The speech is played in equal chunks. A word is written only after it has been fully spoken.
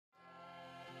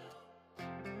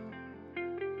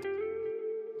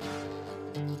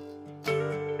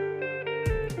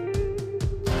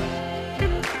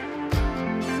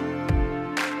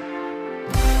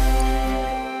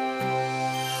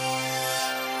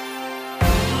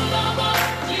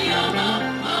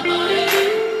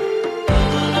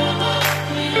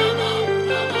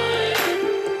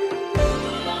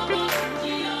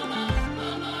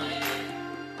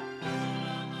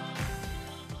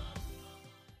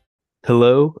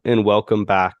Hello, and welcome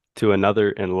back to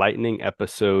another enlightening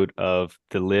episode of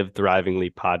the Live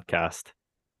Thrivingly podcast.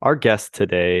 Our guest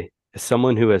today is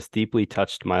someone who has deeply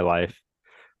touched my life,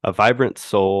 a vibrant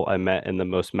soul I met in the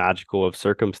most magical of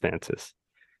circumstances.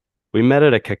 We met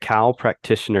at a cacao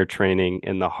practitioner training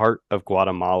in the heart of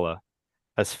Guatemala.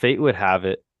 As fate would have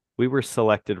it, we were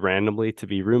selected randomly to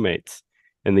be roommates,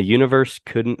 and the universe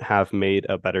couldn't have made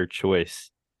a better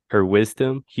choice. Her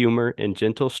wisdom, humor, and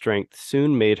gentle strength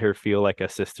soon made her feel like a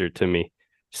sister to me.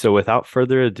 So, without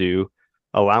further ado,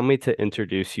 allow me to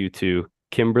introduce you to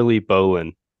Kimberley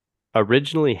Boelen.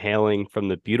 Originally hailing from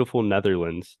the beautiful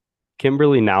Netherlands,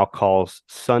 Kimberley now calls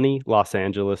sunny Los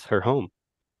Angeles her home.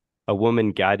 A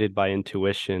woman guided by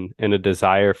intuition and a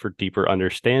desire for deeper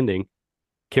understanding,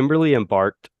 Kimberley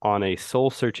embarked on a soul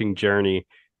searching journey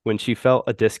when she felt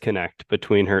a disconnect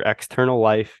between her external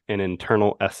life and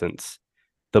internal essence.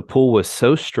 The pull was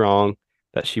so strong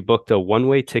that she booked a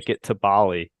one-way ticket to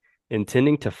Bali,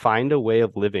 intending to find a way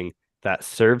of living that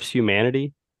serves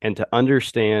humanity and to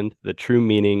understand the true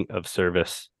meaning of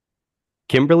service.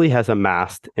 Kimberley has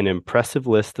amassed an impressive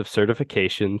list of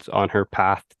certifications on her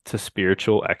path to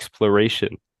spiritual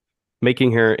exploration,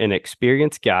 making her an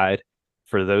experienced guide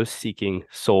for those seeking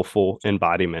soulful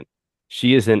embodiment.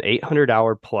 She is an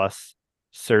 800-hour plus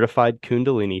certified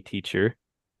Kundalini teacher,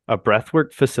 a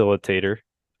breathwork facilitator,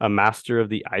 a master of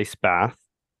the ice bath,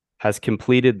 has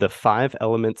completed the 5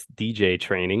 elements DJ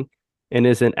training, and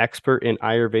is an expert in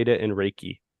Ayurveda and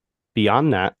Reiki.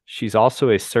 Beyond that, she's also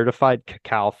a certified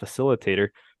cacao facilitator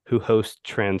who hosts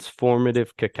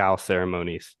transformative cacao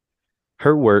ceremonies.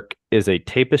 Her work is a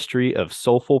tapestry of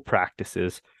soulful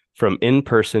practices, from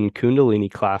in-person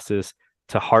Kundalini classes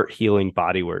to heart-healing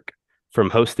bodywork, from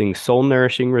hosting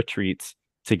soul-nourishing retreats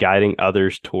to guiding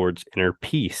others towards inner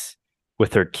peace.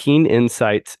 With her keen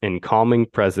insights and calming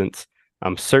presence,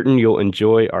 I'm certain you'll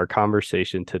enjoy our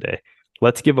conversation today.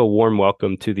 Let's give a warm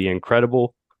welcome to the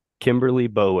incredible Kimberley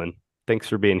Boelen. Thanks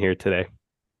for being here today.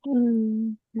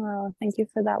 Well, thank you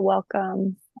for that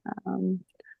welcome. Um,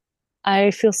 I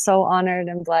feel so honored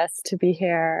and blessed to be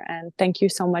here, and thank you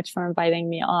so much for inviting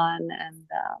me on. And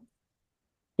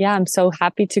yeah, I'm so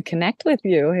happy to connect with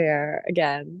you here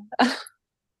again.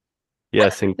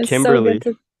 Yes, and It's so good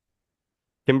to.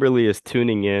 Kimberley is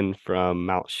tuning in from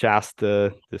Mount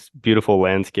Shasta, this beautiful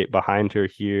landscape behind her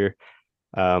here.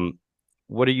 Um,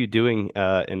 what are you doing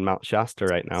in Mount Shasta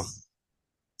right now?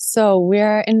 So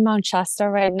we're in Mount Shasta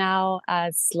right now,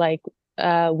 as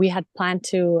we had planned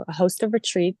to host a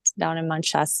retreat down in Mount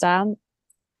Shasta.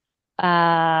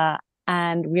 Uh,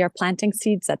 and we are planting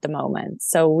seeds at the moment.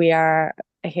 So we are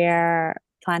here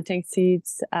planting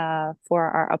seeds for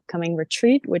our upcoming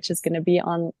retreat, which is going to be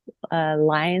on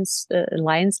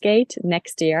Lionsgate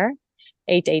next year,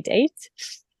 888.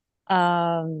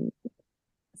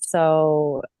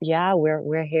 So yeah,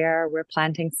 we're here, we're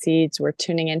planting seeds, we're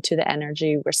tuning into the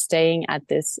energy, we're staying at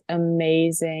this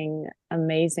amazing,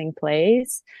 amazing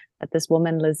place that this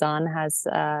woman Lizanne has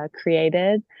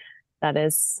created, that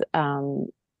is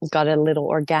got a little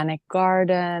organic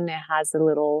garden. It has a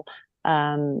little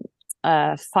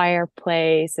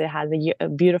fireplace. It has a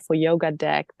beautiful yoga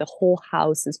deck. The whole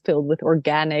house is filled with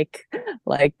organic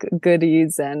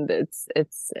goodies, and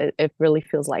it really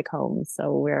feels like home.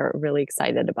 So we're really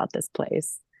excited about this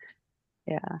place.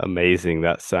 Yeah. Amazing.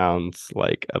 That sounds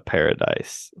like a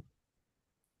paradise.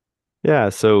 Yeah,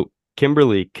 so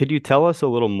Kimberley, could you tell us a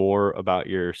little more about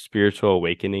your spiritual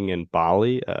awakening in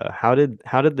Bali? How did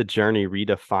the journey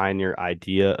redefine your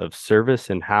idea of service,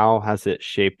 and how has it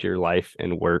shaped your life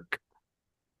and work?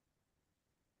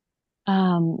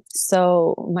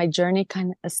 So my journey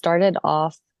kind of started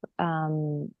off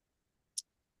um,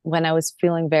 when I was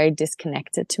feeling very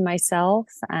disconnected to myself,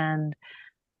 and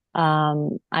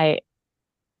um, I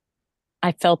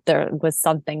I felt there was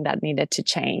something that needed to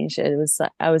change.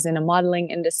 I was in a modeling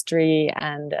industry,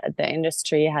 and the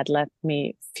industry had left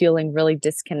me feeling really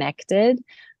disconnected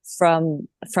from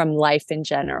life in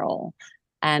general,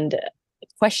 and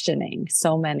questioning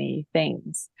so many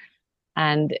things.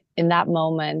 And in that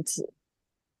moment,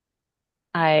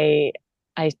 I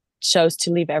I chose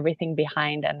to leave everything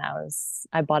behind, and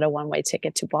I bought a one-way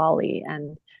ticket to Bali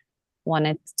and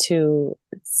wanted to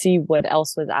see what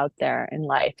else was out there in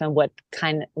life, and what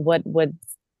would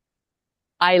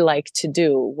I like to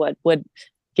do, what would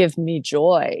give me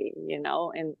joy,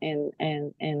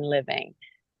 in living.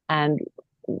 And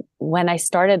when I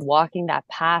started walking that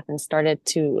path and started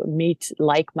to meet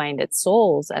like-minded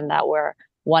souls, and that were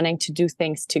wanting to do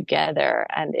things together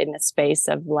and in a space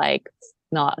of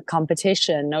not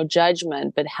competition, no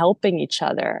judgment, but helping each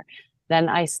other, then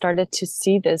I started to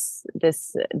see this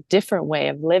different way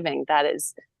of living that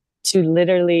is to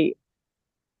literally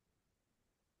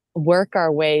work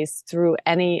our ways through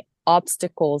any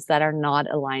obstacles that are not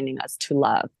aligning us to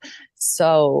love.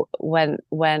 So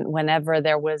whenever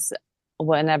there was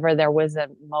a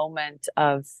moment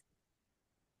of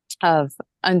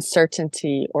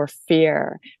uncertainty or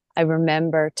fear, I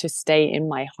remember to stay in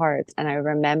my heart, and I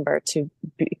remember to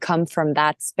come from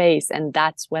that space. And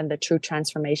that's when the true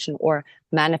transformation or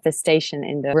manifestation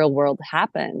in the real world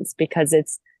happens, because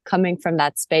it's coming from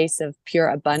that space of pure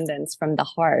abundance from the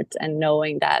heart, and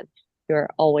knowing that you're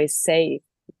always safe.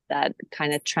 That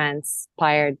kind of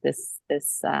transpired this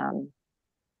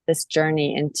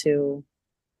journey into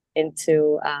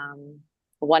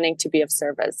wanting to be of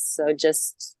service. So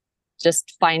just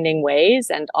finding ways,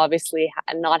 and obviously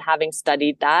not having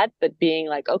studied that, but being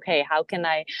like, okay, how can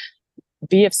I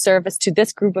be of service to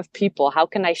this group of people? How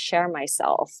can I share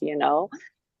myself,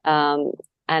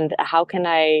 and how can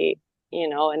I,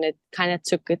 and it kind of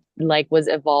took it, like, was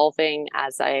evolving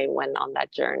as I went on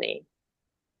that journey.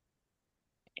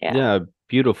 Yeah,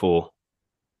 beautiful.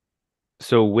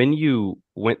 So when you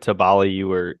went to Bali,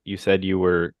 you said you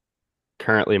were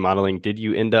currently modeling. Did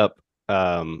you end up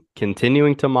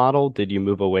continuing to model? Did you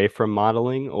move away from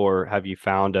modeling, or have you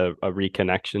found a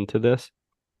reconnection to this?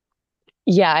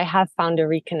 Yeah, I have found a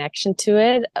reconnection to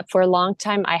it. For a long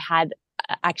time, I had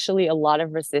actually a lot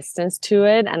of resistance to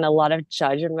it and a lot of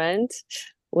judgment,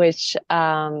 which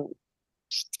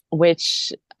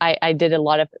which I did a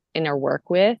lot of inner work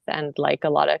with, and like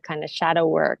a lot of kind of shadow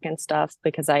work and stuff,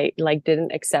 because I like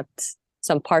didn't accept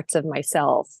some parts of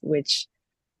myself,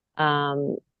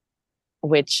 um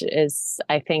which is,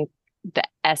 I think, the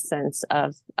essence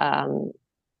of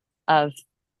the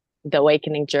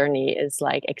awakening journey, is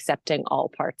like accepting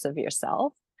all parts of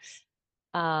yourself,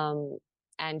 um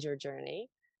and your journey.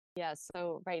 Yeah,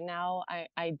 so right now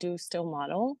I do still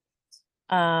model,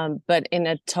 but in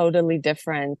a totally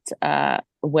different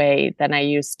way than I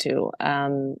used to.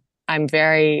 I'm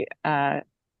very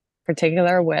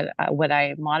particular with what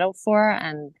I model for,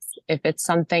 and if it's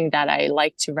something that I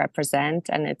like to represent,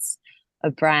 and it's a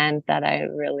brand that I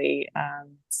really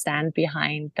stand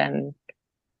behind, then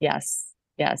yes,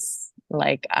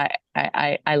 like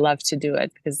I love to do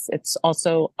it, because it's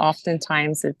also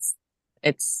oftentimes it's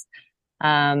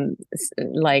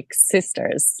like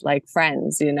sisters, like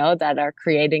friends, that are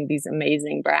creating these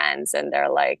amazing brands, and they're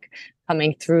like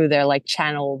coming through, they're like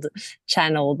channeled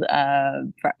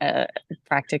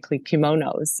practically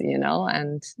kimonos,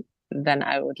 and then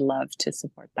I would love to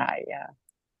support that. Yeah, I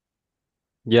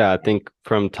Yeah. think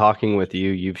from talking with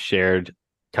you, you've shared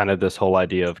kind of this whole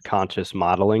idea of conscious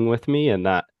modeling with me, and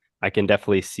that I can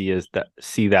definitely see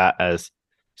that as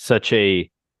such a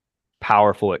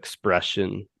powerful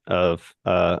expression of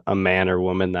a man or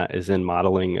woman that is in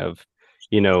modeling, of,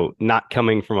 not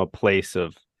coming from a place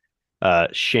of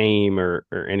shame or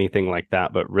anything like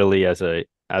that, but really as a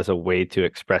way to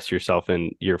express yourself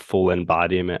in your full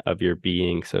embodiment of your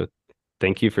being. So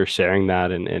thank you for sharing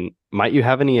that. And might you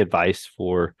have any advice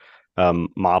for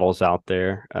models out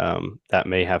there that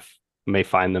may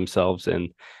find themselves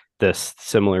in this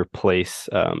similar place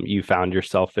you found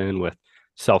yourself in, with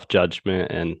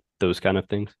self-judgment and those kind of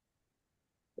things?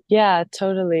 Yeah,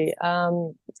 totally.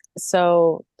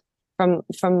 So from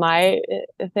my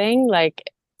thing, like,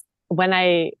 when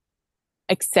I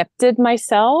accepted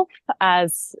myself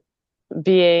as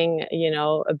being,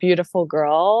 a beautiful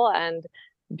girl, and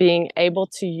being able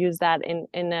to use that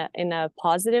in a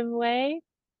positive way,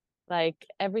 like,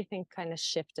 everything kind of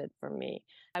shifted for me.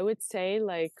 I would say,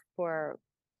 like, for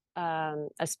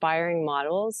aspiring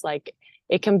models, like,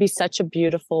 it can be such a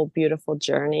beautiful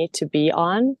journey to be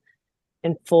on,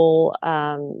 in full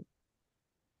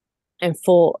in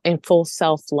full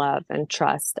self-love and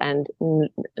trust, and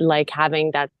like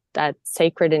having that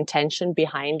sacred intention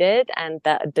behind it, and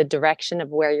the direction of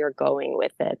where you're going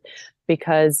with it,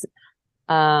 because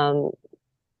um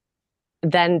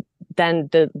then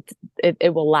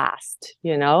it will last,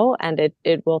 and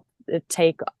it will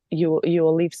take you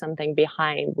will leave something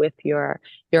behind with your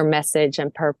message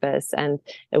and purpose, and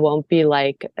it won't be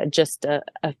like just a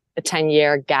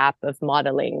 10-year gap of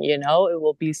modeling. It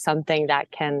will be something that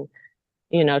can,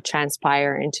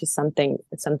 transpire into something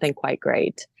quite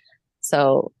great.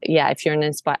 So yeah, if you're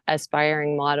an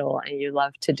aspiring model and you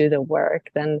love to do the work,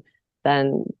 then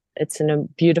it's a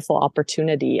beautiful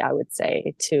opportunity, I would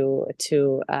say, to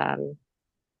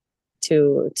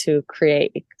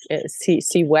create,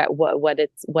 see what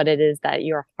it is that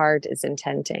your heart is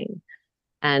intending,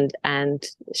 and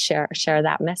share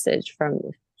that message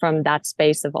from that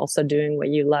space of also doing what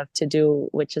you love to do,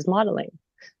 which is modeling.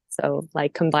 So,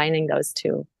 like, combining those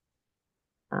two.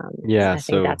 Yeah, I think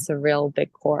so that's a real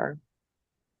big core.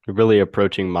 really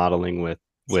approaching modeling with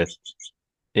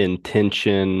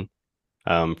intention,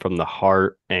 from the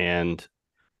heart, and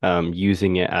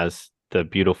using it as the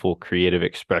beautiful creative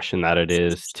expression that it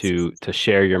is to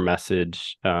share your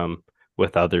message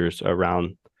with others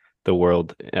around the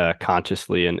world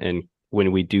consciously. And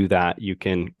when we do that, you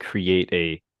can create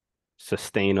a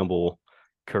sustainable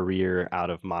career out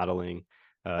of modeling,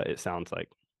 it sounds like.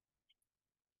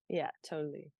 Yeah,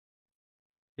 totally.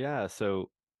 Yeah, so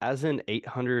as an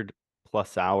 800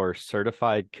 plus hour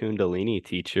certified Kundalini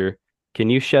teacher, can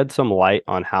you shed some light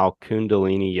on how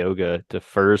Kundalini yoga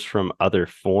differs from other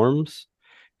forms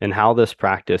and how this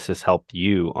practice has helped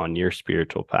you on your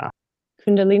spiritual path?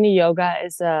 Kundalini yoga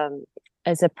is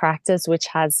a practice which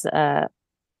has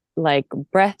like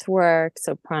breath work,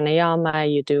 so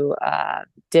pranayama. You do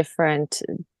different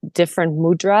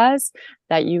mudras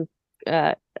that you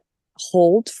uh,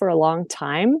 hold for a long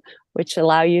time, which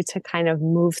allow you to kind of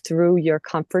move through your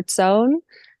comfort zone.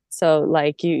 So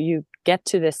like you get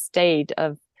to this state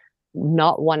of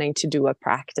not wanting to do a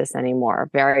practice anymore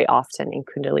very often in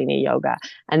Kundalini yoga.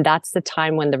 And that's the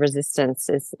time when the resistance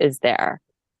is there.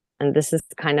 And this is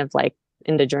kind of like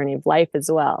in the journey of life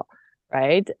as well,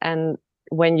 right? And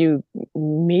when you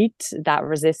meet that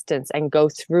resistance and go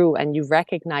through and you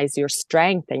recognize your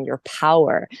strength and your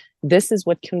power, this is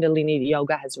what Kundalini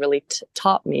yoga has really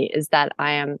taught me, is that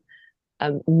I am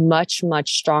much,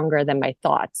 much stronger than my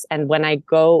thoughts. And when I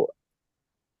go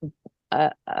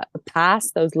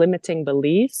past those limiting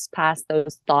beliefs, past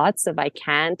those thoughts of I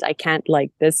can't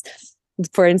like this.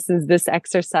 For instance, this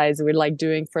exercise we're like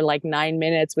doing for like 9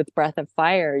 minutes with breath of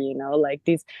fire, like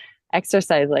these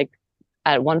exercise, like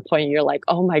at one point you're like,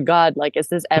 oh my God, like, is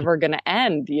this ever going to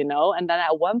end? And then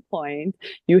at one point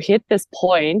you hit this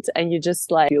point and you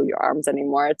just like feel your arms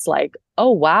anymore. It's like,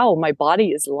 oh, wow, my body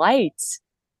is light,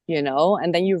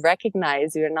 and then you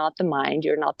recognize you're not the mind,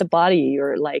 you're not the body,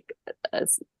 you're like,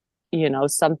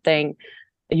 something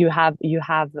you have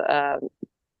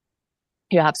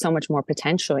so much more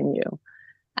potential in you.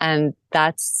 And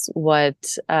that's what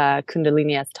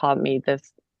Kundalini has taught me. The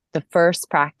first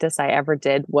practice I ever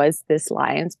did was this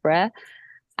lion's breath.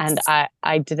 And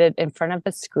I did it in front of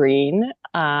a screen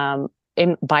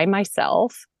by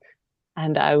myself.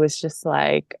 And I was just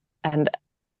like, and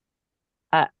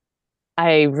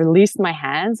I released my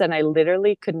hands and I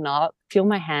literally could not feel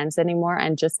my hands anymore.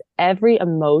 And just every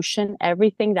emotion,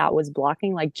 everything that was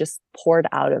blocking, like just poured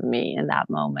out of me in that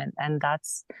moment. And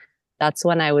that's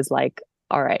when I was like,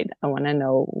 all right, I want to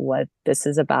know what this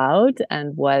is about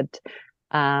and what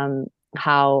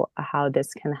how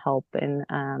this can help in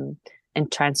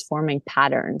transforming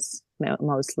patterns.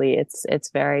 Mostly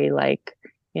it's very like,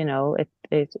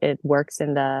 it works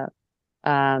in the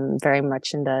very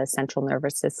much in the central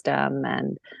nervous system,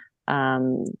 and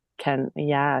can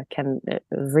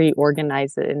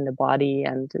reorganize it in the body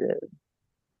and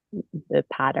the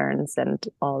patterns and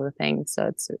all the things.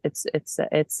 So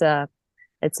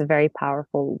it's a very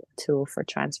powerful tool for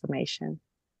transformation.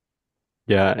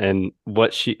 Yeah, and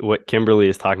what Kimberly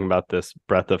is talking about, this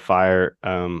breath of fire,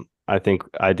 I think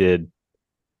I did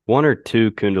one or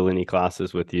two Kundalini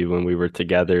classes with you when we were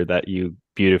together that you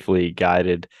beautifully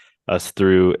guided us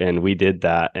through, and we did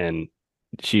that. And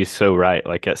she's so right.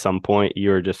 Like at some point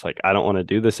you're just like, I don't want to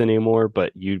do this anymore,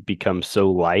 but you become so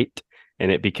light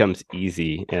and it becomes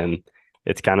easy, and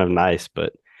it's kind of nice.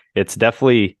 But it's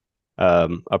definitely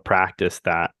a practice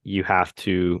that you have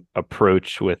to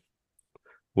approach with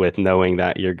knowing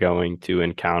that you're going to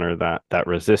encounter that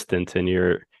resistance, and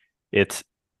it's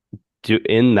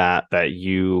in that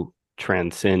you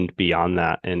transcend beyond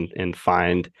that and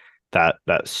find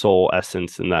that soul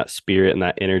essence and that spirit and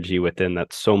that energy within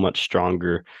that's so much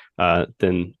stronger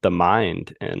than the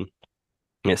mind. And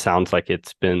it sounds like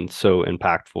it's been so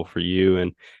impactful for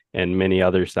you and many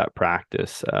others that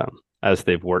practice, as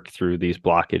they've worked through these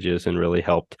blockages and really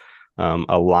helped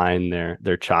align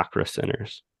their chakra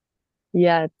centers.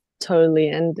 Yeah, totally.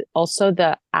 And also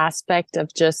the aspect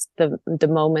of just the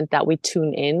moment that we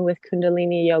tune in with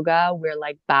Kundalini yoga, we're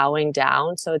like bowing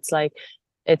down. So it's like,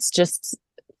 it's just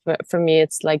for me,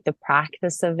 it's like the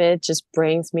practice of it just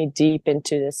brings me deep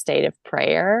into the state of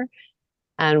prayer.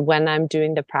 And when I'm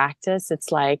doing the practice,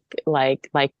 it's like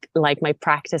my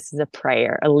practice is a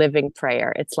prayer, a living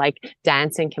prayer. It's like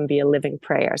dancing can be a living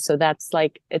prayer. So that's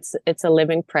like, it's a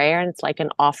living prayer, and it's like an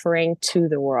offering to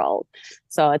the world.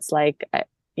 So it's like,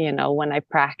 when I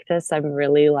practice, I'm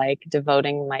really like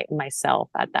devoting myself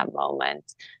at that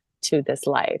moment to this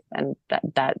life. And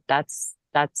that's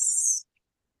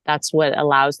what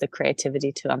allows the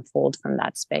creativity to unfold from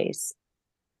that space.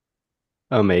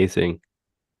 Amazing.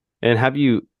 And have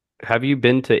you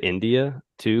been to India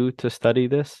too to study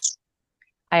this?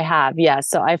 I have, yeah.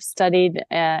 So I've studied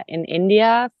in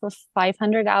India for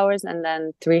 500 hours and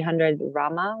then 300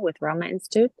 Rama with Rama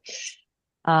Institute.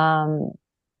 Um,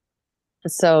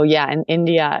 so yeah, in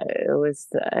India,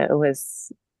 I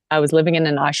was living in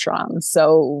an ashram.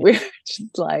 So we were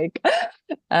just like,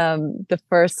 the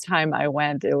first time I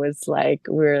went, it was like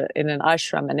we were in an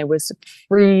ashram and it was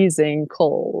freezing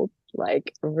cold,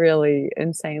 like really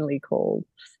insanely cold.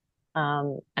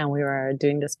 And we were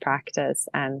doing this practice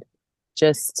and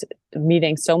just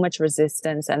meeting so much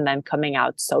resistance and then coming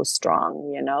out so strong,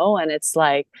 you know? And it's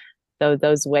like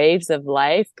those waves of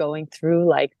life going through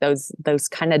like those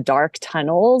kind of dark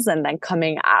tunnels and then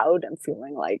coming out and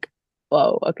feeling like,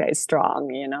 whoa, okay,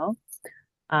 strong, you know?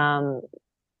 Um,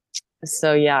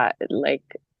 so yeah,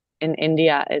 like in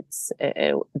India,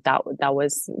 that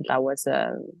was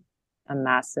a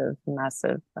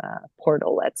massive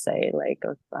portal, let's say, like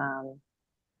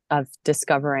of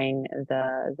discovering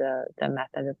the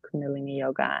method of Kundalini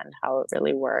yoga and how it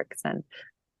really works, and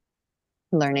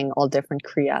learning all different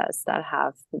kriyas that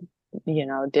have,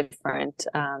 different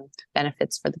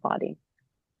benefits for the body.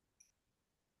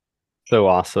 So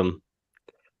awesome.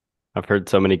 I've heard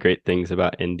so many great things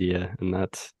about India, and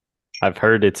I've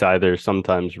heard it's either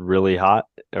sometimes really hot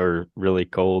or really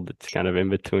cold. It's kind of in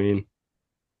between.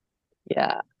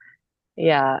 Yeah,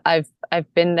 yeah.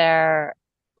 I've been there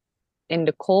in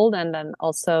the cold and then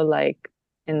also like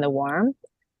in the warm.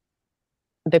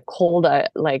 The cold, uh,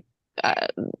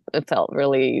 it felt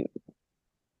really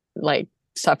like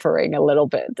suffering a little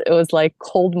bit. It was like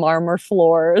cold marmor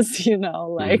floors,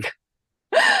 Mhm. like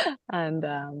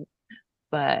and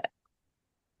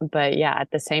but yeah,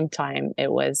 at the same time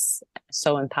it was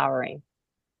so empowering.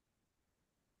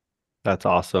 That's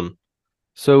awesome.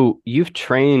 So you've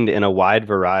trained in a wide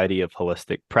variety of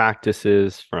holistic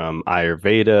practices from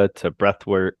Ayurveda to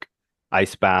breathwork,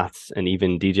 ice baths, and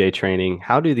even DJ training.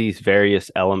 How do these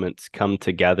various elements come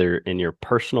together in your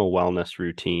personal wellness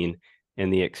routine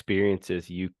and the experiences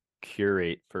you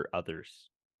curate for others?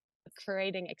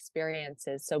 Creating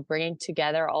experiences, so bringing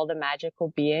together all the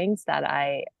magical beings that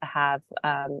I have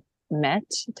met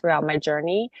throughout my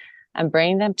journey and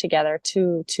bringing them together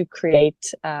to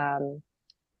create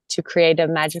a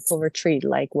magical retreat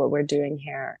like what we're doing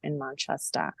here in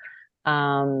Manchester.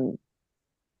 Um,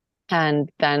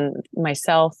 and then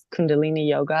myself, Kundalini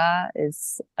yoga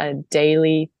is a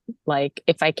daily, like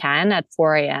if I can at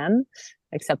 4 a.m.,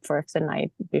 except for if the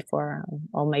night before,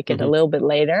 I'll make it a Mhm. little bit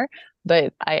later.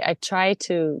 But I try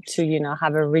to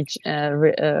have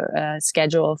a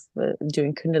schedule of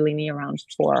doing Kundalini around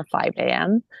 4 or 5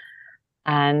 a.m.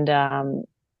 and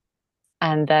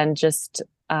then just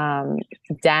um,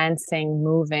 dancing,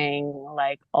 moving,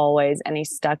 like always, any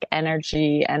stuck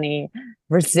energy, any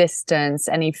resistance,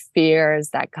 any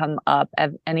fears that come up,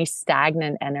 any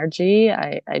stagnant energy.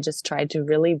 I just try to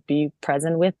really be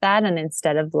present with that. And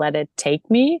instead of let it take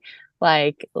me,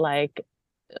 like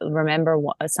remember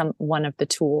one of the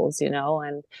tools,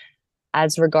 and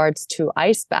as regards to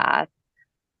ice bath,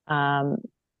 um,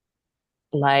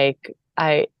 like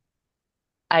I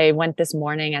went this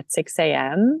morning at 6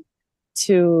 a.m.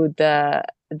 to the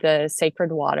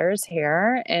sacred waters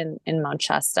here in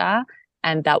Manchester,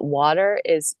 and that water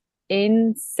is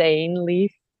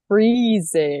insanely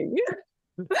freezing.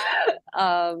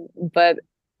 But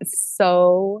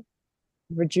so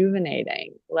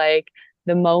rejuvenating. Like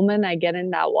the moment I get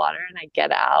in that water and I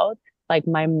get out, like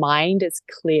my mind is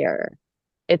clear.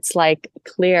 It's like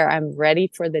clear. I'm ready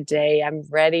for the day. I'm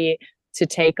ready to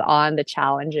take on the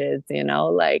challenges,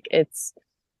 like it's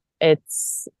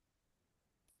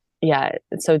yeah.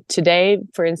 So today,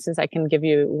 for instance, I can give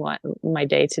you what my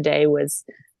day today was,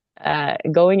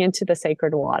 going into the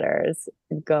sacred waters,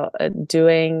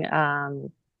 doing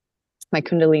my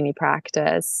Kundalini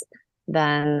practice,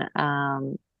 then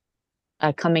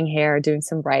coming here, doing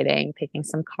some writing, picking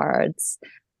some cards,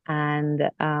 and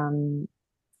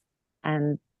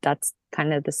that's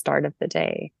kind of the start of the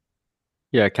day.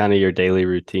 Yeah, kind of your daily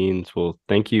routines. Well,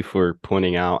 thank you for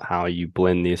pointing out how you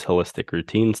blend these holistic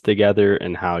routines together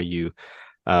and how you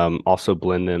also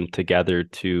blend them together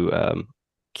to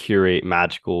curate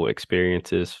magical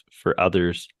experiences for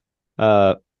others.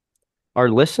 Uh, our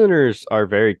listeners are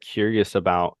very curious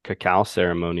about cacao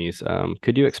ceremonies.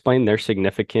 Could you explain their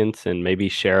significance and maybe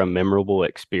share a memorable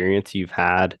experience you've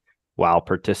had while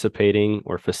participating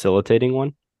or facilitating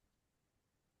one?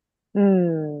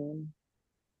 Mm,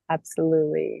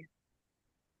 absolutely.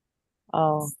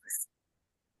 Oh,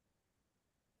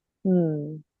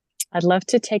 hmm. I'd love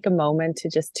to take a moment to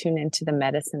just tune into the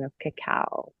medicine of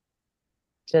cacao.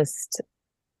 Just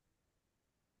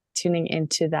tuning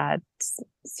into that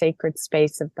sacred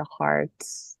space of the heart,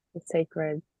 the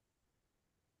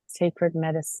sacred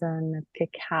medicine of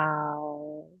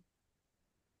cacao,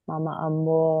 mama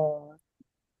amor.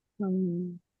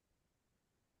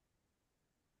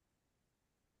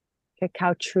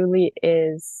 Cacao truly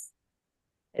is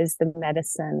the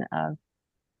medicine of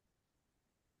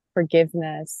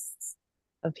forgiveness,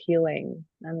 of healing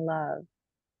and love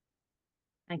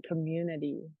and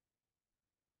community.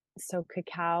 So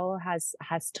cacao has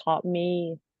taught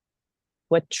me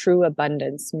what true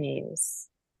abundance means.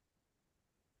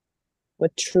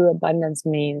 What true abundance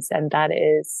means, and that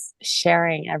is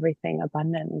sharing everything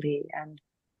abundantly and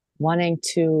wanting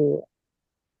to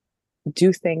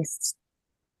do things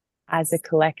as a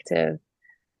collective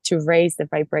to raise the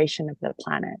vibration of the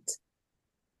planet.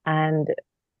 And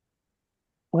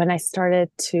when I started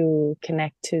to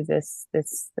connect to this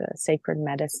sacred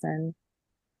medicine,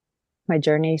 my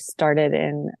journey started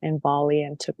in Bali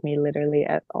and took me literally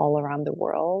all around the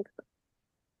world.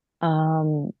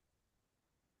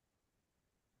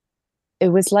 It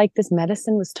was like this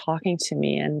medicine was talking to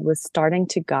me and was starting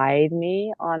to guide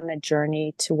me on a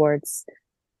journey towards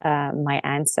my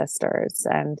ancestors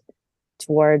and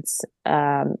towards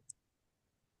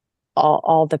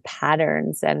all the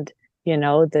patterns and, you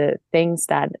know, the things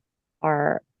that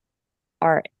are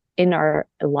in our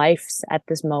lives at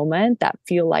this moment that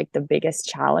feel like the biggest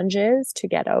challenges to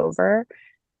get over,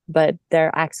 but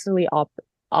they're actually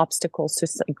obstacles to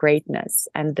greatness.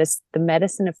 And the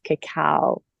medicine of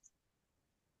cacao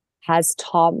has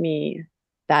taught me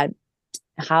that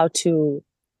how to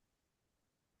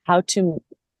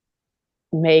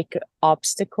make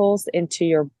obstacles into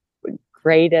your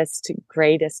greatest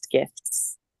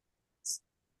gifts.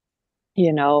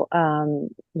 You know,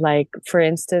 like for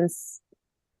instance,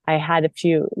 I had a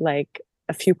few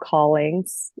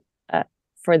callings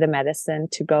for the medicine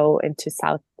to go into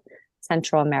South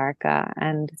Central America,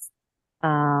 and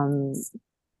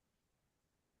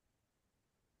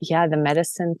yeah, the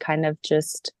medicine kind of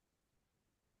just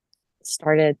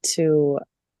started to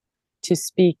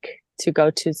speak, to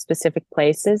go to specific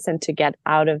places and to get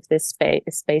out of this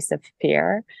space of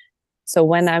fear. So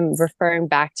when I'm referring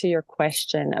back to your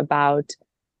question about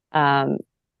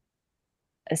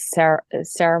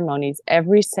ceremonies,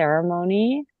 every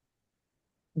ceremony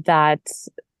that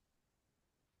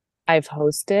I've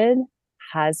hosted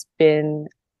has been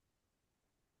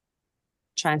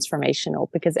transformational,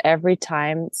 because every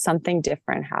time something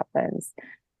different happens,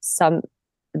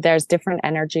 there's different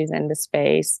energies in the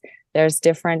space, there's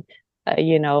different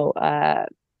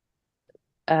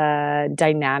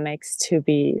dynamics to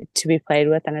be played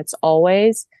with, and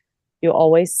you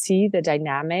always see the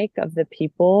dynamic of the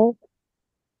people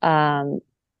and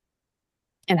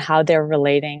how they're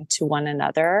relating to one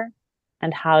another,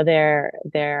 and how there's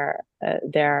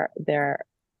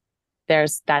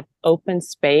that open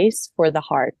space for the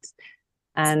heart.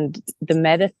 And the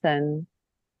medicine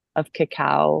of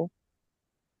cacao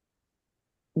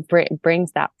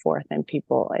brings that forth in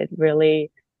people. It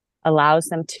really allows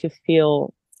them to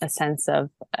feel a sense of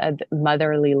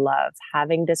motherly love,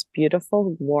 having this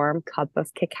beautiful warm cup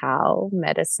of cacao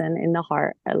medicine in the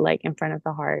heart, like in front of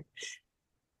the heart,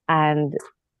 and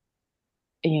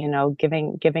you know,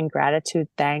 giving gratitude,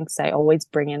 thanks. I always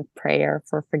bring in prayer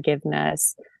for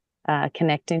forgiveness,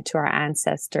 connecting to our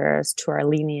ancestors, to our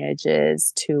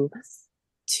lineages,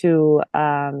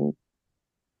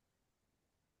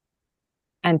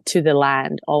 and to the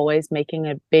land, always making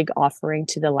a big offering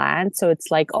to the land. So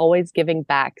it's like always giving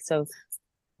back. So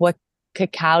what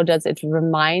cacao does, it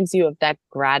reminds you of that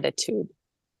gratitude,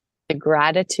 the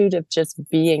gratitude of just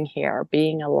being here,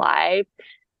 being alive,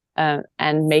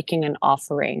 and making an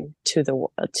offering to the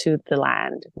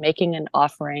land, making an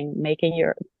offering,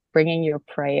 bringing your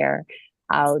prayer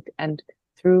out. And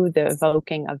through the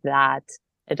evoking of that,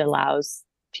 it allows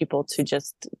people to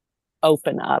just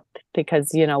open up,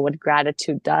 because you know what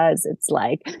gratitude does, it's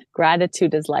like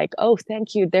gratitude is like, oh,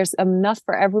 thank you, there's enough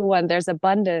for everyone, there's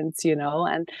abundance, you know.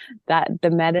 And that the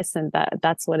medicine,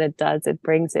 that's what it does, it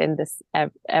brings in this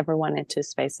everyone into a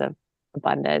space of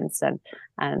abundance and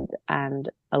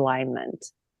alignment.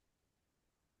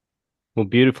 Well,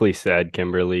 beautifully said,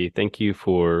 Kimberly. Thank you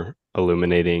for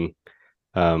illuminating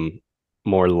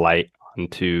more light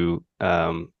onto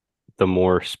the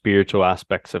more spiritual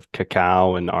aspects of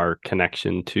cacao and our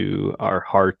connection to our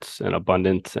hearts and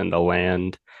abundance and the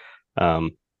land.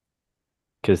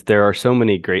 Because there are so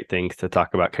many great things to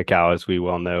talk about cacao, as we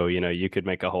well know. You know, you could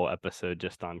make a whole episode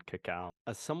just on cacao.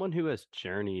 As someone who has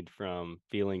journeyed from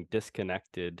feeling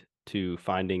disconnected to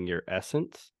finding your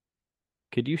essence,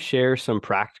 Could you share some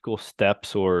practical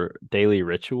steps or daily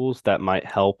rituals that might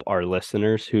help our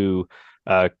listeners who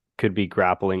uh, could be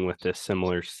grappling with this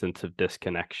similar sense of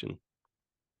disconnection?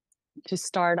 To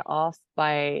start off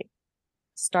by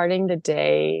starting the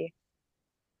day,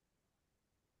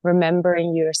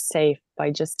 remembering you're safe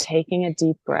by just taking a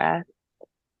deep breath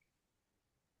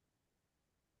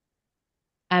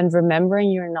and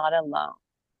remembering you're not alone.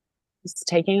 Just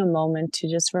taking a moment to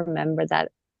just remember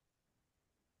that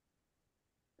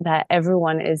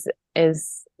everyone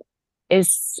is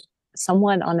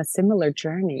someone on a similar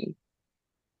journey.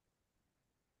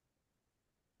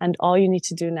 And all you need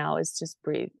to do now is just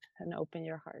breathe and open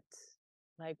your heart.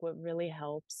 Like, what really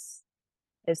helps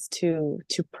is to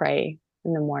pray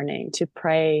in the morning, to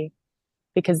pray,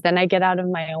 because then I get out of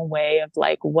my own way of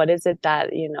like, what is it that,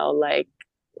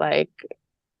 like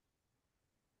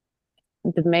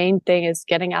the main thing is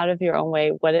getting out of your own way.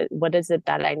 What is it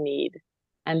that I need?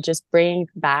 And just bring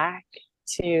back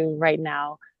to right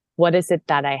now, what is it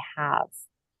that I have?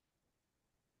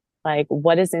 Like,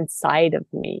 what is inside of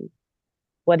me?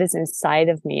 What is inside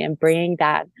of me? And bringing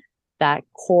that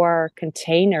core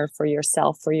container for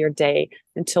yourself for your day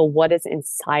until what is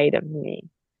inside of me.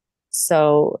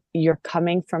 So you're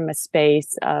coming from a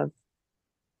space of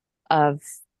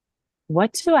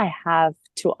what do I have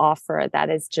to offer that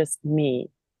is just me?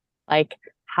 Like,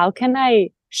 how can I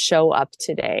show up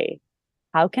today?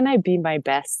 How can I be my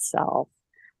best self?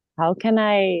 How can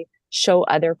I show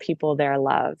other people they're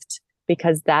loved?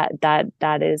 Because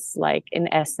that is like,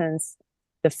 in essence,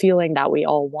 the feeling that we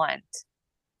all want.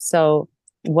 So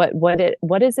what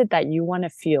is it that you want to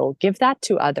feel? Give that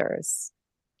to others.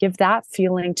 Give that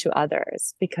feeling to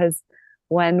others, because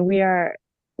when we are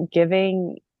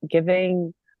giving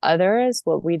others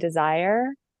what we desire,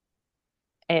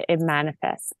 it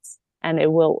manifests, and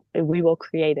we will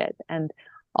create it. And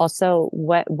also,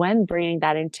 when bringing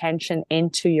that intention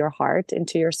into your heart,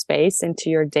 into your space, into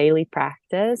your daily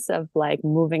practice of like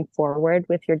moving forward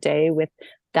with your day with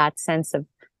that sense of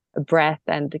breath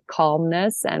and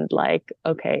calmness, and like,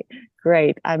 okay,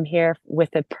 great, I'm here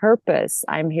with a purpose.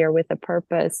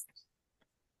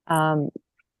 From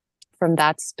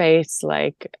that space,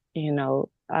 like, you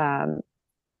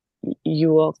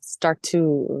will start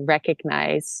to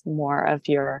recognize more of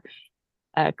your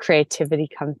creativity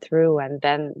come through, and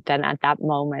then at that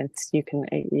moment you can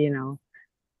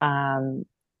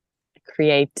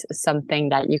create something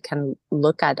that you can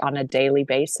look at on a daily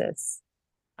basis.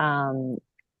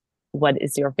 What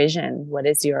is your vision? What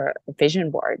is your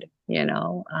vision board?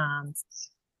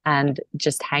 And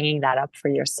just hanging that up for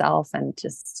yourself, and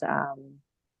just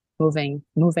moving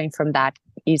from that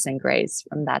ease and grace,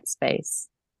 from that space.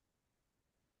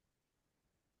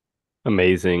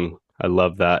 Amazing. I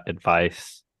love that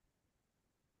advice.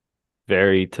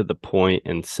 Very to the point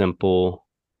and simple.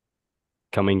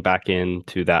 Coming back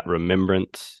into that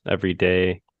remembrance every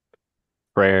day,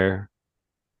 prayer,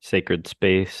 sacred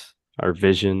space, our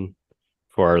vision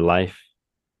for our life.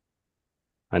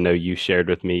 I know you shared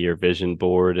with me your vision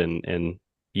board, and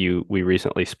we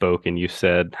recently spoke, and you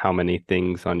said how many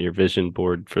things on your vision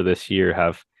board for this year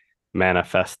have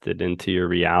manifested into your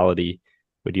reality.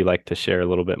 Would you like to share a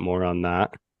little bit more on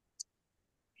that?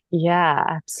 Yeah,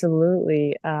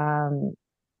 absolutely.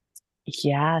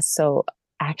 Yeah, so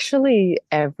actually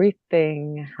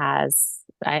everything I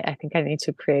think I need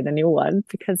to create a new one,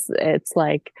 because it's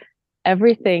like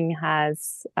everything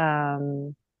has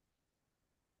come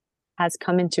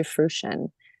into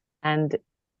fruition. And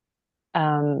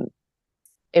um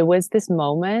it was this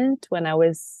moment when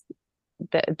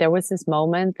there was this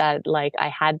moment that like I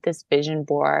had this vision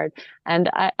board, and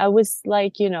I was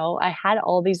like, I had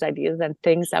all these ideas and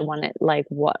things I wanted, like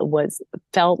what was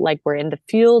felt like we're in the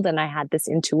field, and I had this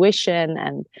intuition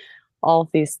and all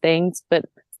of these things, but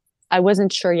I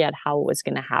wasn't sure yet how it was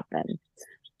going to happen.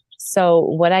 So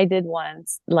what I did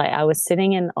once, like, I was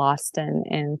sitting in Austin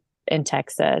in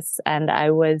Texas, and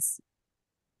I was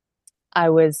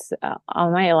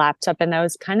on my laptop, and I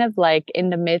was kind of like in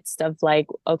the midst of like,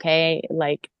 okay,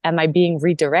 like, am I being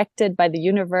redirected by the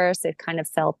universe? It kind of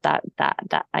felt that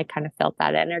I kind of felt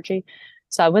that energy.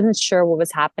 So I wasn't sure what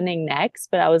was happening next,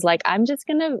 but I was like, I'm just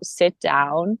going to sit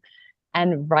down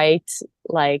and write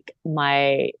like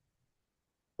my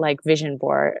like vision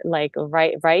board, like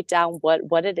write down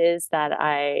what it is that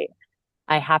I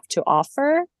have to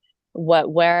offer,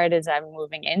 where it is I'm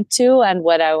moving into, and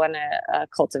what I want to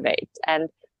cultivate. And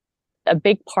a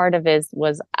big part of it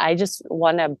was I just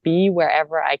want to be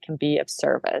wherever I can be of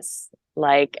service,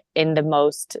 like in the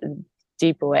most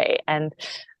deep way.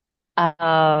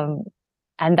 Um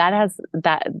and that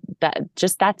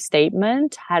just that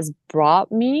statement has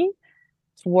brought me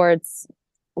towards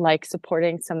like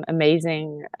supporting some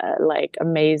amazing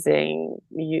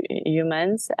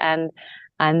humans, and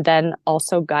then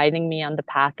also guiding me on the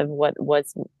path of what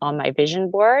was on my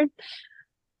vision board,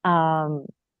 um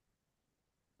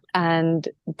and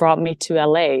brought me to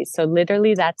LA. So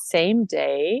literally that same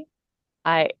day,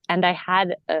 I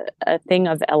had a thing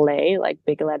of LA, like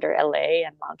big letter LA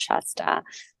and Mount Shasta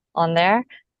on there,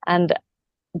 and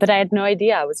but I had no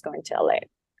idea I was going to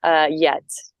LA yet.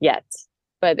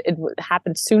 But it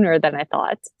happened sooner than I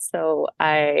thought. So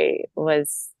I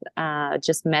was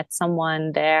just met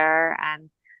someone there, and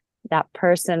that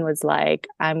person was like,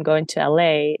 "I'm going to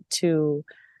LA to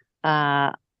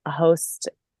uh, host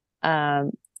a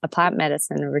plant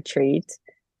medicine retreat.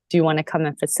 Do you want to come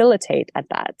and facilitate at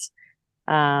that?"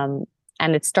 Um,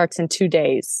 and it starts in 2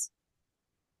 days.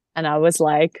 And I was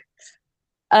like,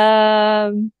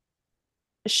 um,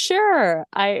 sure.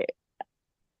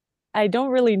 I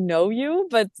don't really know you,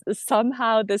 but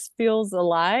somehow this feels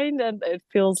aligned, and it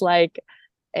feels like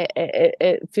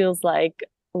it feels like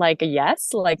a yes,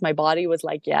 like my body was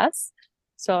like yes.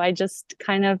 So I just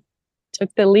kind of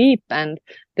took the leap, and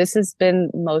this has been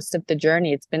most of the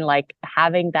journey. It's been like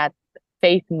having that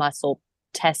faith muscle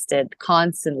tested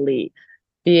constantly,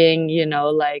 being,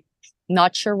 like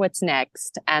not sure what's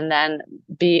next, and then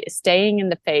be staying in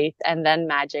the faith, and then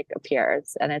magic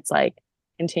appears, and it's like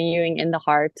continuing in the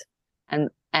heart,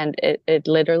 and it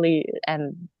literally,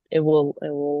 and it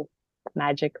will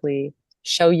magically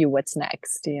show you what's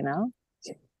next.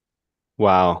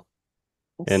 Wow.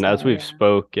 And as So we've yeah.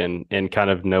 spoke and kind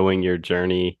of knowing your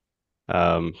journey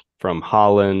from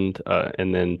Holland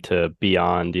and then to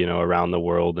beyond, around the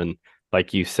world, and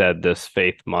like you said, this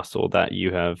faith muscle that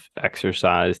you have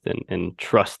exercised and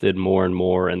trusted more and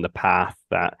more in the path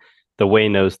that the way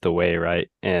knows the way, right?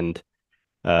 And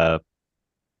uh,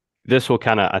 this will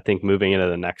kind of, I think, moving into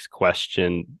the next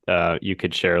question, you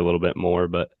could share a little bit more.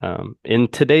 But in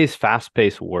today's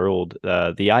fast-paced world,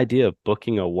 the idea of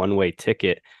booking a one-way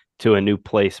ticket to a new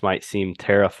place might seem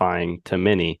terrifying to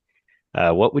many.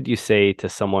 What would you say to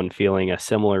someone feeling a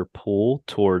similar pull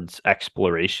towards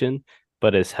exploration,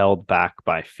 but is held back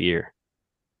by fear?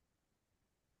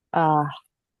 uh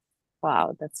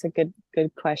wow, that's a good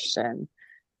question,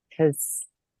 because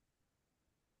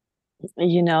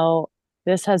you know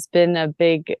this has been a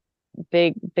big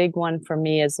one for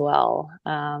me as well.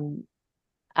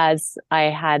 As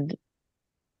I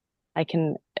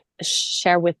can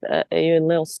share with a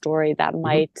little story that Hmm.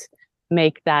 might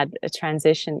make that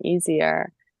transition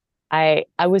easier. I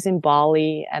was in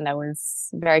Bali, and I was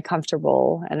very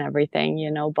comfortable and everything.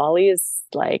 Bali is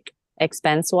like,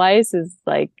 expense wise, is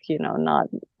like, not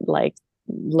like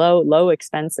low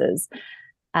expenses.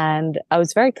 And I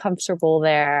was very comfortable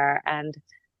there, and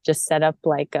just set up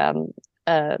like a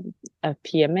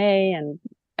PMA and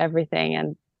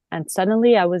everything, and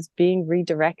suddenly I was being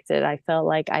redirected. I felt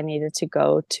like I needed to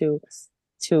go to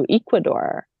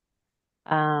Ecuador.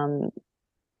 Um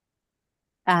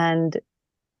and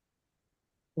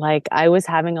like I was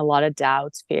having a lot of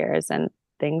doubts, fears, and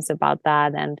things about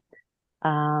that.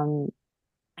 Um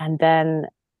and then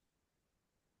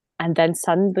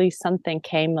suddenly something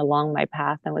came along my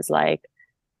path and was like,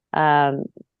 um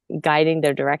guiding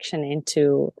their direction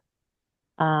into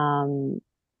um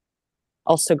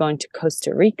also going to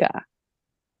Costa Rica.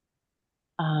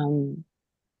 Um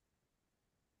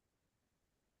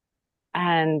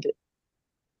and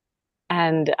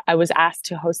I was asked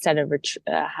to host at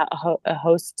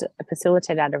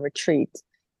facilitate at a retreat.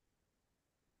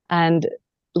 And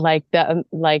like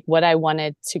what I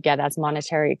wanted to get as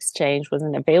monetary exchange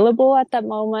wasn't available at that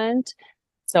moment.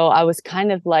 So I was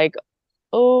kind of like,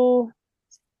 oh,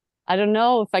 I don't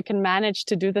know if I can manage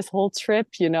to do this whole trip,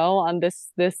 on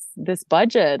this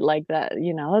budget like that,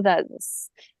 that's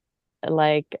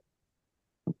like,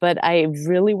 but I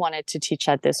really wanted to teach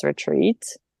at this retreat.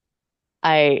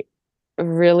 I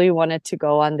really wanted to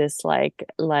go on this like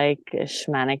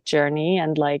shamanic journey,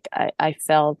 and like I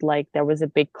felt like there was a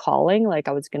big calling, like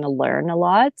I was going to learn a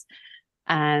lot.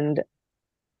 and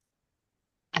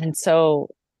so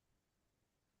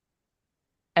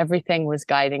everything was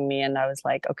guiding me, and I was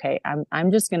like, okay,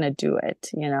 I'm just going to do it.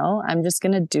 I'm just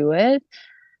going to do it,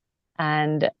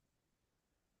 and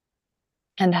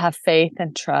have faith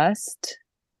and trust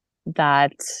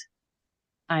that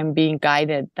I'm being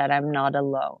guided, that I'm not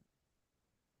alone.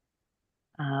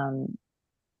 um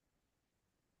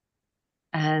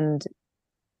and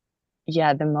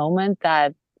yeah, the moment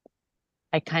that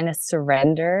I kind of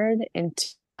surrendered into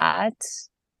that,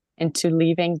 into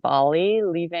leaving Bali,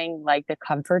 leaving like the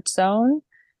comfort zone.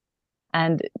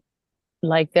 And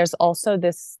like, there's also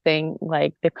this thing,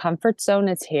 like the comfort zone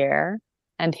is here,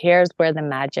 And here's where the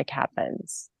magic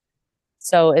happens.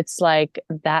 So it's like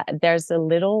that there's a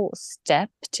little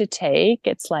step to take.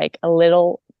 It's like a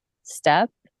little step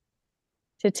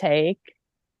to take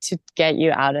to get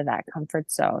you out of that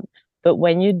comfort zone. But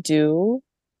when you do,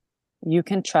 you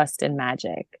can trust in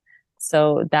magic,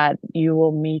 so that you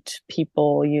will meet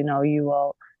people, you know, you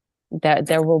will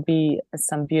there will be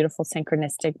some beautiful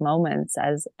synchronistic moments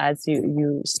as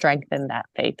you strengthen that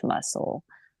faith muscle.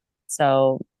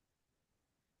 So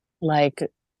like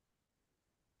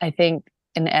I think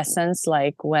in essence,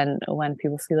 like when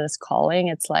people feel this calling,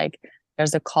 it's like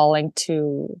there's a calling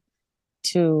to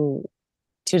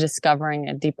discovering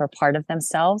a deeper part of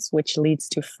themselves, which leads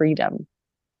to freedom.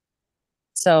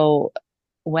 So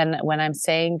when I'm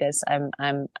saying this, I'm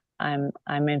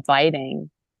inviting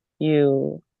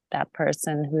you, that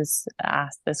person who's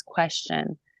asked this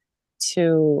question,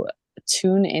 to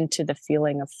tune into the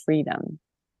feeling of freedom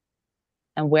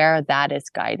and where that is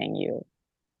guiding you,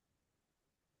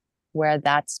 where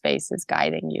that space is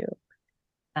guiding you,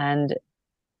 and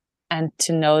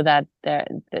to know that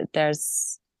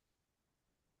there's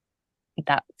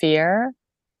that fear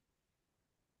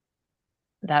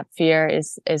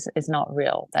is not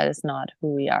real. That is not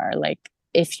who we are. Like,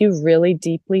 if you really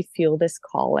deeply feel this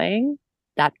calling,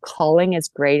 that calling is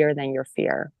greater than your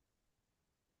fear.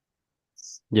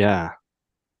 Yeah.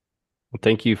 Well,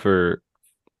 thank you for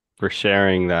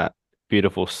sharing that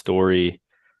beautiful story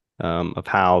of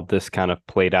how this kind of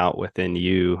played out within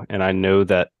you. And I know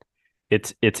that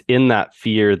it's in that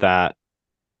fear that,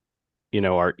 you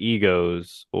know, our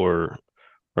egos, or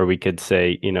we could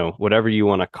say, you know, whatever you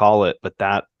want to call it, but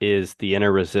that is the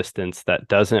inner resistance that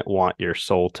doesn't want your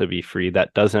soul to be free,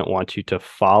 that doesn't want you to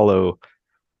follow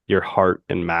your heart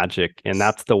and magic. And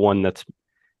that's the one that's,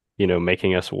 you know,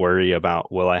 making us worry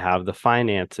about, will I have the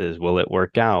finances? Will it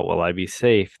work out? Will I be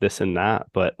safe? This and that.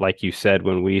 But like you said,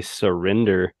 when we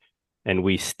surrender and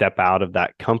we step out of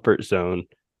that comfort zone,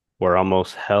 we're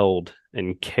almost held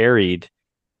and carried,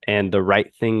 and the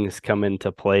right things come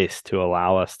into place to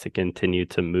allow us to continue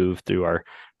to move through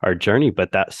our journey.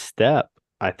 But that step,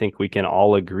 I think we can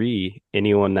all agree,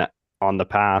 anyone that on the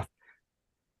path,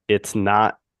 it's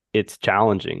not, it's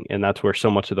challenging. And that's where so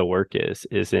much of the work is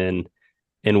in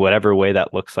whatever way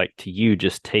that looks like to you,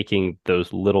 just taking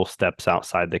those little steps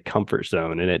outside the comfort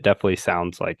zone. And it definitely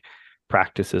sounds like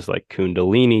practices like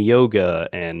Kundalini yoga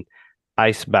and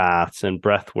ice baths and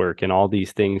breath work and all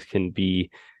these things can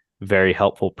be very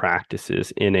helpful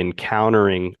practices in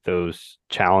encountering those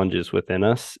challenges within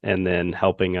us and then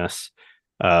helping us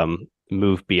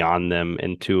move beyond them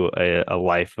into a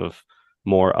life of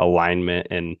more alignment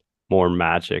and more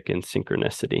magic and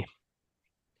synchronicity.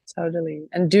 Totally.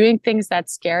 And doing things that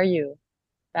scare you.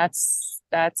 That's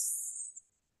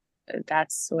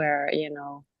where, you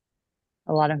know,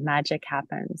 a lot of magic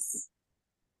happens.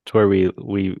 It's where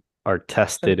we are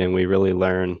tested and we really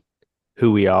learn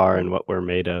who we are and what we're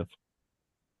made of.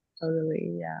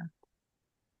 Totally,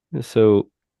 yeah. So,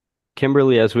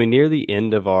 Kimberly, as we near the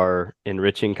end of our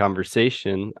enriching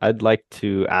conversation, I'd like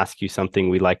to ask you something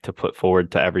we like to put forward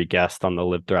to every guest on the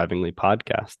Live Thrivingly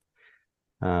podcast.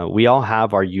 We all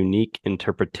have our unique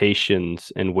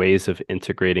interpretations and ways of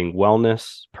integrating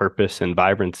wellness, purpose, and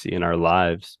vibrancy in our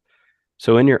lives.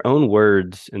 So, in your own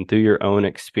words and through your own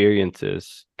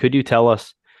experiences, could you tell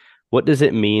us, what does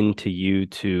it mean to you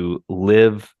to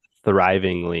live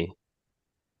thrivingly?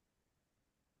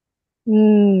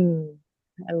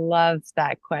 I love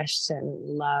that question.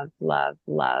 Love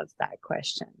that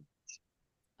question.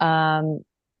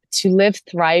 To live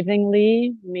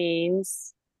thrivingly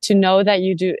means to know that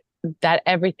that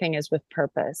everything is with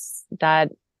purpose,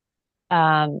 that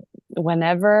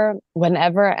whenever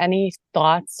any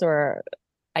thoughts or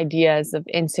ideas of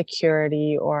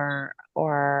insecurity or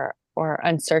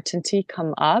uncertainty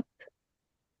come up,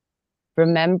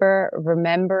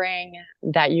 remembering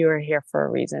that you are here for a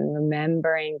reason,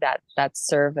 remembering that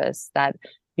service, that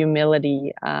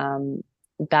humility,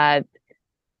 that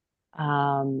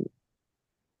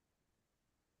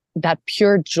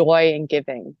pure joy in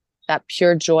giving,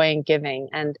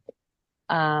 and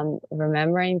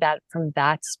remembering that from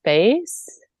that space,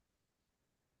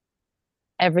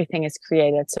 everything is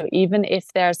created. So even if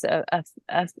there's a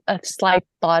slight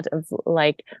thought of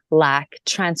like lack,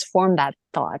 transform that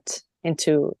thought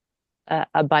into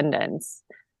abundance.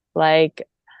 Like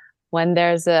when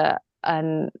there's a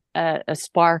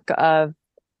spark of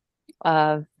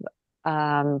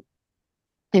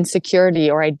insecurity,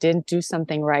 or I didn't do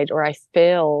something right, or I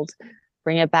failed,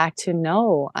 bring it back to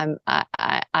no, I'm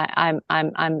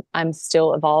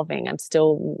still evolving. I'm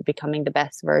still becoming the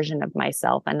best version of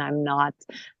myself, and I'm not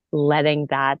letting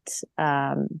that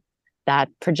that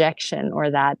projection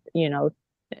or that,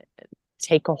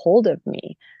 take a hold of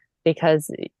me.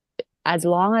 Because as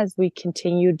long as we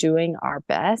continue doing our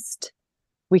best,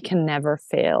 we can never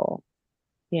fail,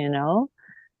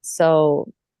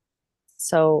 so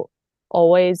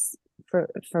always,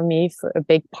 for me, for a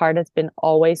big part has been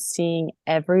always seeing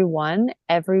everyone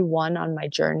on my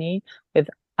journey with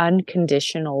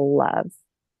unconditional love,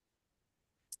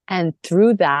 and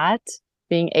through that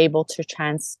being able to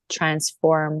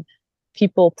transform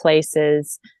people,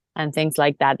 places, and things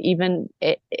like that, even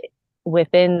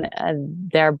within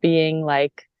there being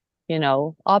like,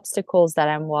 obstacles that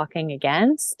I'm walking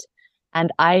against. And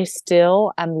I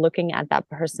still am looking at that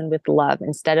person with love,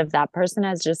 instead of that person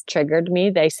has just triggered me.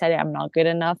 They said I'm not good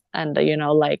enough. And,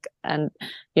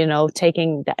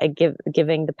 taking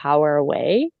giving the power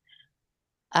away.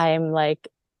 I'm like,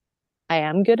 I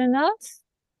am good enough.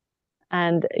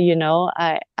 And,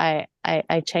 I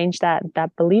change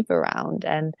that belief around,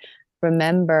 and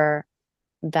remember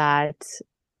that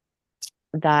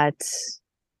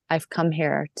I've come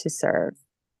here to serve,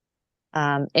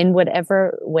 in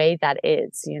whatever way that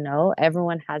is.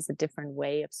 Everyone has a different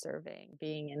way of serving.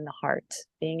 Being in the heart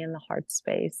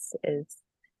space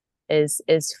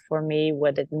is for me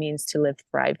what it means to live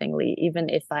thrivingly. Even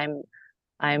if I'm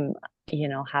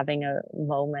having a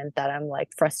moment that I'm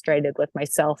like frustrated with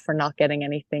myself for not getting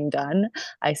anything done,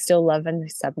 I still love and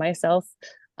accept myself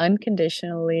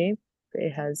unconditionally,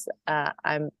 because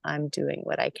I'm doing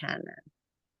what I can.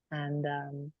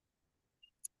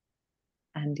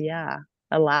 And yeah,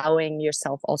 allowing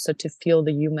yourself also to feel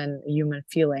the human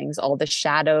feelings, all the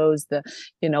shadows,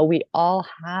 we all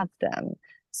have them.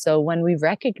 So when we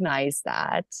recognize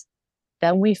that,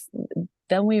 then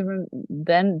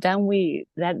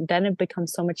it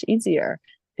becomes so much easier,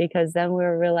 because then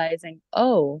we're realizing,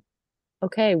 oh,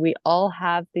 okay, we all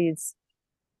have these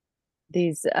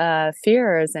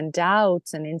fears and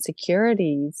doubts and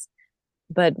insecurities,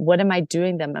 but what am I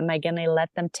doing them? Am I going to let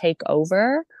them take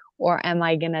over, or am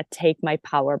I going to take my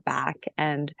power back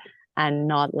and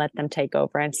not let them take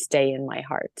over and stay in my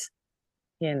heart?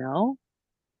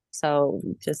 So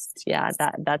just, yeah,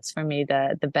 that's for me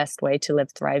the best way to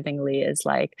live thrivingly, is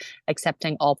like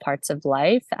accepting all parts of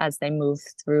life as they move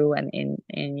through and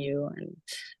in you,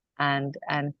 and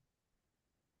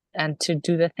to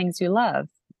do the things you love,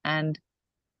 and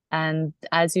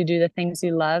as you do the things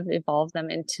you love, evolve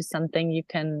them into something you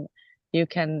can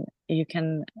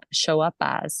show up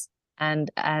as, and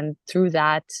through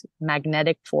that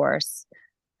magnetic force,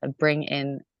 bring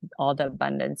in all the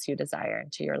abundance you desire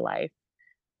into your life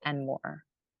and more.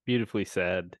 Beautifully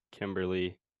said,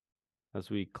 Kimberly. As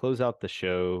we close out the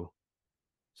show,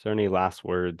 is there any last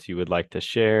words you would like to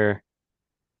share?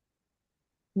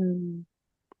 Hmm.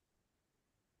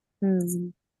 Hmm.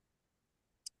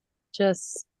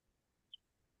 Just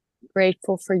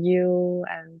grateful for you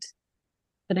and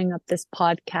putting up this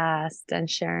podcast and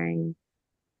sharing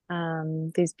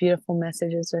these beautiful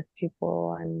messages with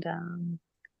people, and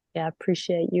yeah,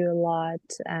 appreciate you a lot.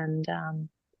 And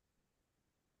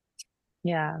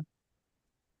yeah,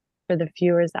 for the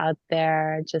viewers out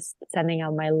there, just sending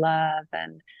out my love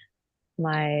and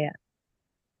my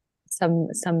some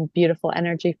beautiful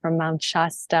energy from Mount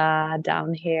Shasta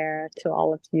down here to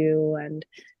all of you. And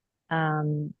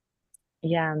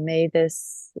yeah, may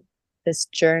this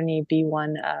journey be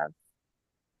one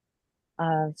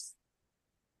of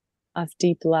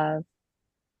deep love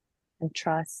and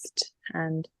trust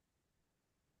and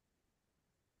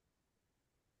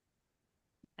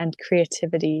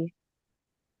creativity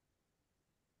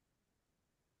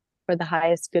for the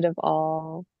highest good of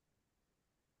all.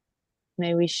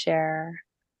 May we share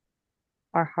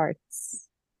our hearts,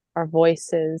 our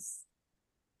voices,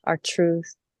 our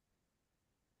truth,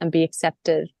 and be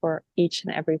accepted for each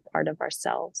and every part of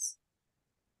ourselves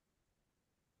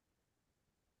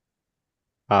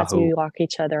as we walk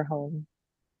each other home.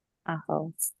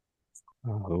 Aho.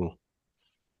 Aho.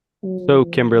 So,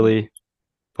 Kimberly,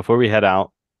 before we head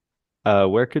out,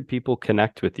 where could people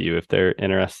connect with you if they're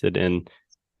interested in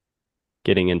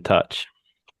getting in touch?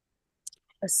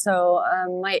 So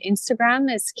my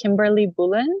Instagram is Kimberley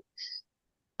Boelen.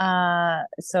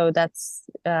 So that's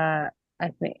I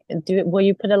think, will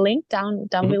you put a link down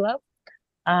below?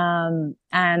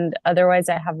 And otherwise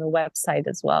I have a website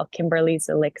as well,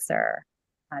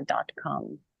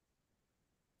 kimberleyselixir.com.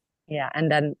 Yeah,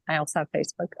 and then I also have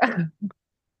Facebook.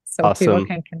 So awesome. People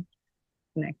can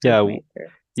connect with me through.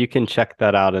 You can check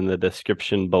that out in the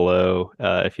description below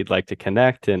if you'd like to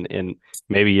connect, and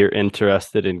maybe you're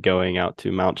interested in going out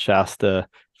to Mount Shasta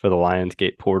for the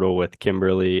Lionsgate portal with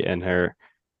Kimberly and her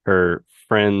her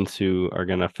friends who are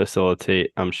going to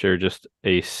facilitate, I'm sure, just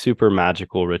a super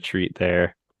magical retreat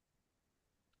there.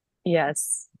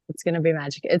 Yes, it's gonna be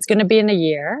magic. It's gonna be in a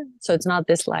year, so it's not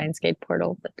this Lionsgate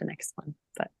portal, but the next one.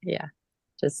 But yeah,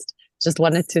 just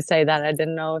wanted to say that. I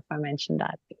didn't know if I mentioned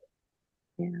that.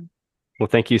 Yeah. Well,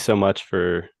 thank you so much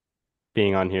for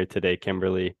being on here today,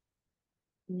 Kimberly.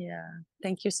 Yeah.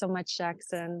 Thank you so much,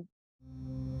 Jackson.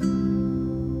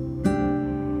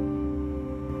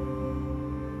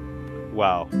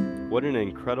 Wow, what an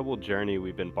incredible journey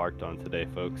we've embarked on today,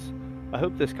 folks. I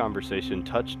hope this conversation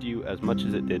touched you as much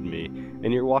as it did me,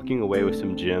 and you're walking away with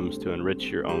some gems to enrich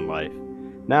your own life.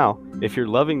 Now, if you're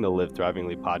loving the Live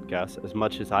Thrivingly podcast as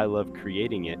much as I love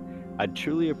creating it, I'd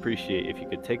truly appreciate if you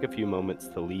could take a few moments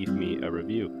to leave me a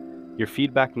review. Your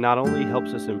feedback not only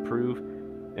helps us improve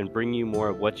and bring you more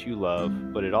of what you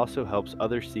love, but it also helps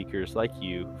other seekers like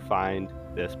you find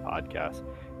this podcast.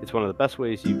 It's one of the best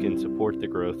ways you can support the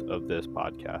growth of this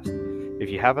podcast. If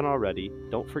you haven't already,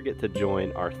 don't forget to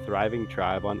join our thriving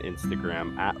tribe on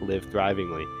Instagram at Live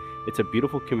Thrivingly. It's a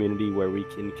beautiful community where we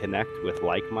can connect with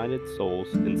like-minded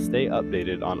souls and stay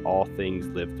updated on all things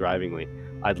Live Thrivingly.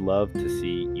 I'd love to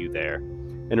see you there.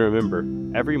 And remember,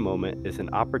 every moment is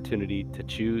an opportunity to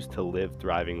choose to live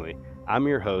thrivingly. I'm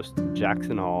your host,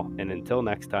 Jackson Hall, and until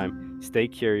next time, stay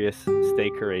curious,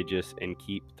 stay courageous, and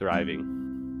keep thriving.